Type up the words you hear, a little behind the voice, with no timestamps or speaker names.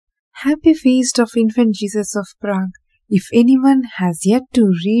Happy feast of Infant Jesus of Prague. If anyone has yet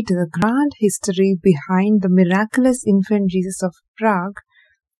to read the grand history behind the miraculous Infant Jesus of Prague,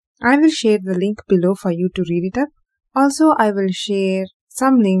 I will share the link below for you to read it up. Also, I will share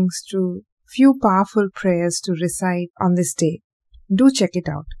some links to few powerful prayers to recite on this day. Do check it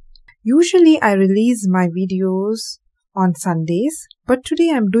out. Usually, I release my videos on Sundays, but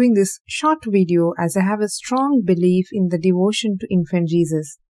today I am doing this short video as I have a strong belief in the devotion to Infant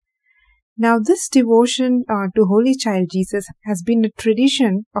Jesus. Now, this devotion to Holy Child Jesus has been a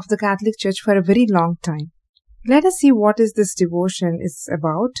tradition of the Catholic Church for a very long time. Let us see what is this devotion is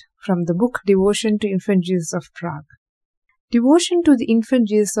about from the book Devotion to Infant Jesus of Prague. Devotion to the Infant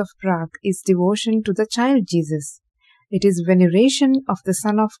Jesus of Prague is devotion to the child Jesus. It is veneration of the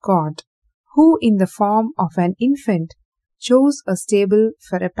Son of God, who in the form of an infant chose a stable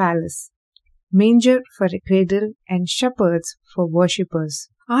for a palace, manger for a cradle, and shepherds for worshippers.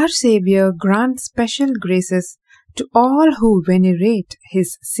 Our Saviour grants special graces to all who venerate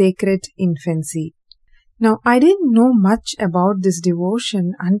His sacred infancy. Now, I didn't know much about this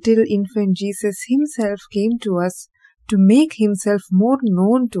devotion until Infant Jesus Himself came to us to make Himself more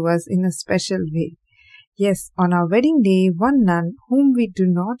known to us in a special way. Yes, on our wedding day, one nun, whom we do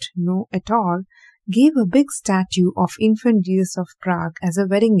not know at all, gave a big statue of Infant Jesus of Prague as a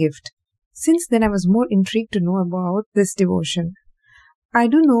wedding gift. Since then, I was more intrigued to know about this devotion. I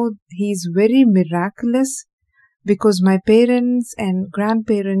do know he is very miraculous because my parents and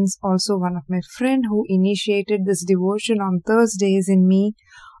grandparents, also one of my friends who initiated this devotion on Thursdays in me,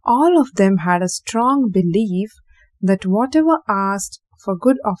 all of them had a strong belief that whatever asked for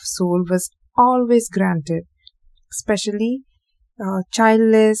good of soul was always granted. Especially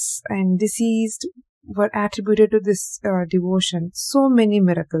childless and deceased were attributed to this devotion. So many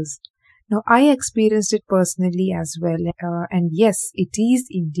miracles. Now, I experienced it personally as well, and yes, it is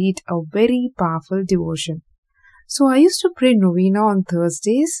indeed a very powerful devotion. So, I used to pray novena on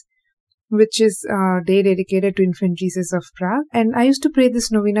Thursdays, which is a day dedicated to Infant Jesus of Prague, and I used to pray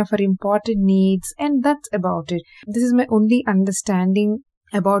this novena for important needs, and that's about it. This is my only understanding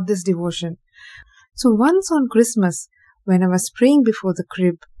about this devotion. So, once on Christmas, when I was praying before the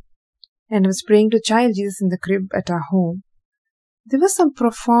crib, and I was praying to Child Jesus in the crib at our home, there was some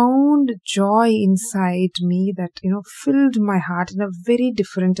profound joy inside me that, filled my heart in a very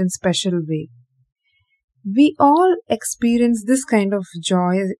different and special way. We all experience this kind of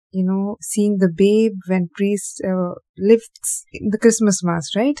joy, seeing the babe when priest lifts the Christmas Mass,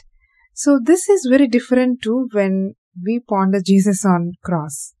 right? So this is very different too when we ponder Jesus on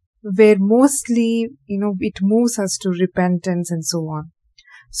cross, where mostly, it moves us to repentance and so on.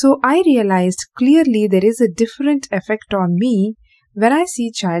 So I realized clearly there is a different effect on me when I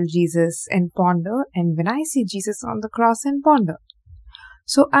see child Jesus and ponder, and when I see Jesus on the cross and ponder.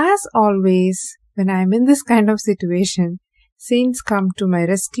 So as always, when I am in this kind of situation, saints come to my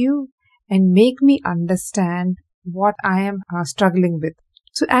rescue and make me understand what I am struggling with.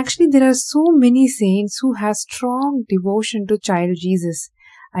 So actually there are so many saints who have strong devotion to child Jesus.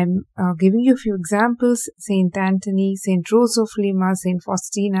 I'm giving you a few examples: Saint Anthony, Saint Rose of Lima, Saint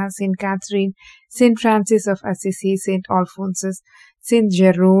Faustina, Saint Catherine, Saint Francis of Assisi, Saint Alphonsus, Saint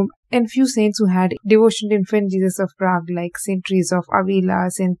Jerome, and few saints who had devotion to Infant Jesus of Prague like Saint Teresa of Avila,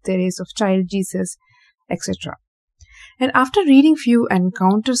 Saint Therese of Child Jesus, etc. And after reading few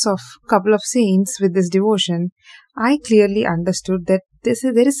encounters of couple of saints with this devotion, I clearly understood that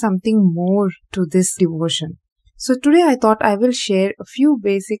there is something more to this devotion. So today I thought I will share a few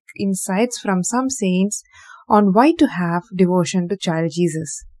basic insights from some saints on why to have devotion to child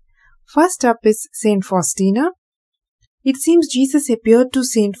Jesus. First up is Saint Faustina. It seems Jesus appeared to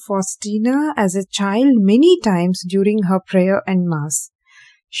Saint Faustina as a child many times during her prayer and Mass.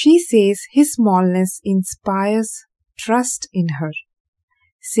 She says his smallness inspires trust in her.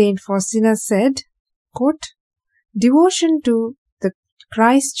 Saint Faustina said, quote, "Devotion to the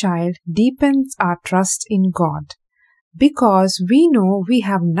Christ child deepens our trust in God, because we know we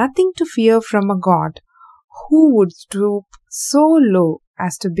have nothing to fear from a God who would stoop so low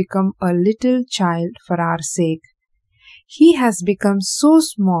as to become a little child for our sake. He has become so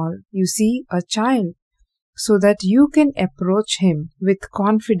small, you see, a child, so that you can approach Him with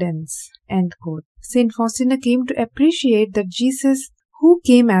confidence." End quote. Saint Faustina came to appreciate that Jesus, who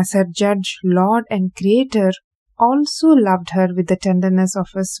came as her judge, Lord and Creator, also loved her with the tenderness of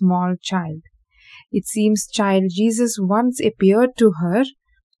a small child. It seems child Jesus once appeared to her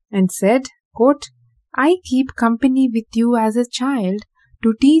and said, quote, "I keep company with you as a child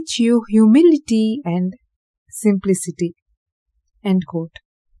to teach you humility and simplicity." End quote.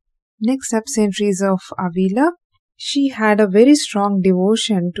 Next up, Saint Teresa of Avila. She had a very strong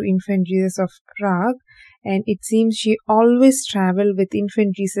devotion to Infant Jesus of Prague, and it seems she always traveled with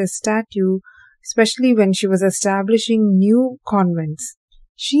Infant Jesus statue, especially when she was establishing new convents.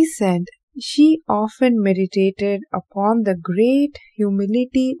 She said she often meditated upon the great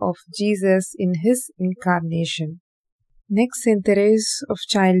humility of Jesus in his incarnation. Next, Saint Therese of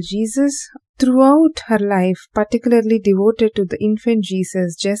Child Jesus, throughout her life particularly devoted to the Infant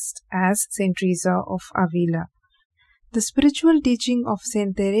Jesus, just as Saint Teresa of Avila. The spiritual teaching of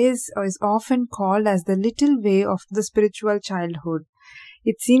Saint Therese is often called as the little way of the spiritual childhood.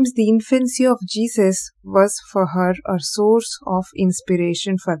 It seems the infancy of Jesus was for her a source of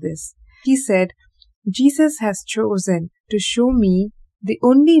inspiration for this. He said, "Jesus has chosen to show me the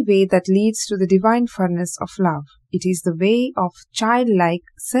only way that leads to the divine furnace of love. It is the way of childlike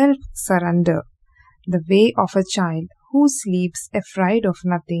self-surrender, the way of a child who sleeps afraid of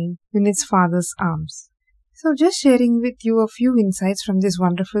nothing in its father's arms." So just sharing with you a few insights from these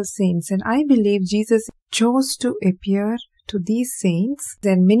wonderful saints, and I believe Jesus chose to appear to these saints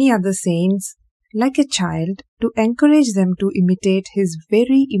and many other saints like a child to encourage them to imitate his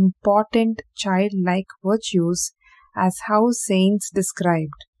very important childlike virtues, as how saints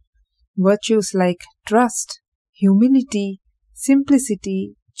described. Virtues like trust, humility,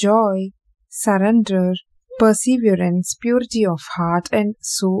 simplicity, joy, surrender, perseverance, purity of heart, and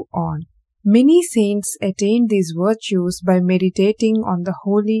so on. Many saints attained these virtues by meditating on the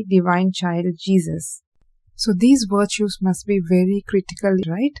holy divine child Jesus. So these virtues must be very critical,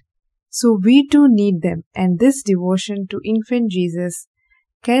 right? So we too need them, and this devotion to Infant Jesus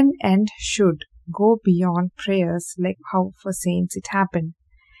can and should go beyond prayers like how for saints it happened.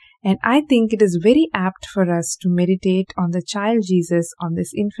 And I think it is very apt for us to meditate on the child Jesus on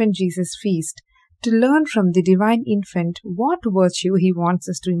this Infant Jesus feast, to learn from the divine infant what virtue he wants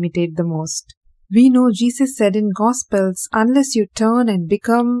us to imitate the most. We know Jesus said in Gospels, "Unless you turn and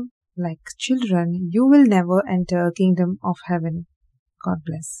become like children, you will never enter kingdom of heaven." God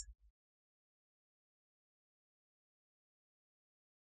bless.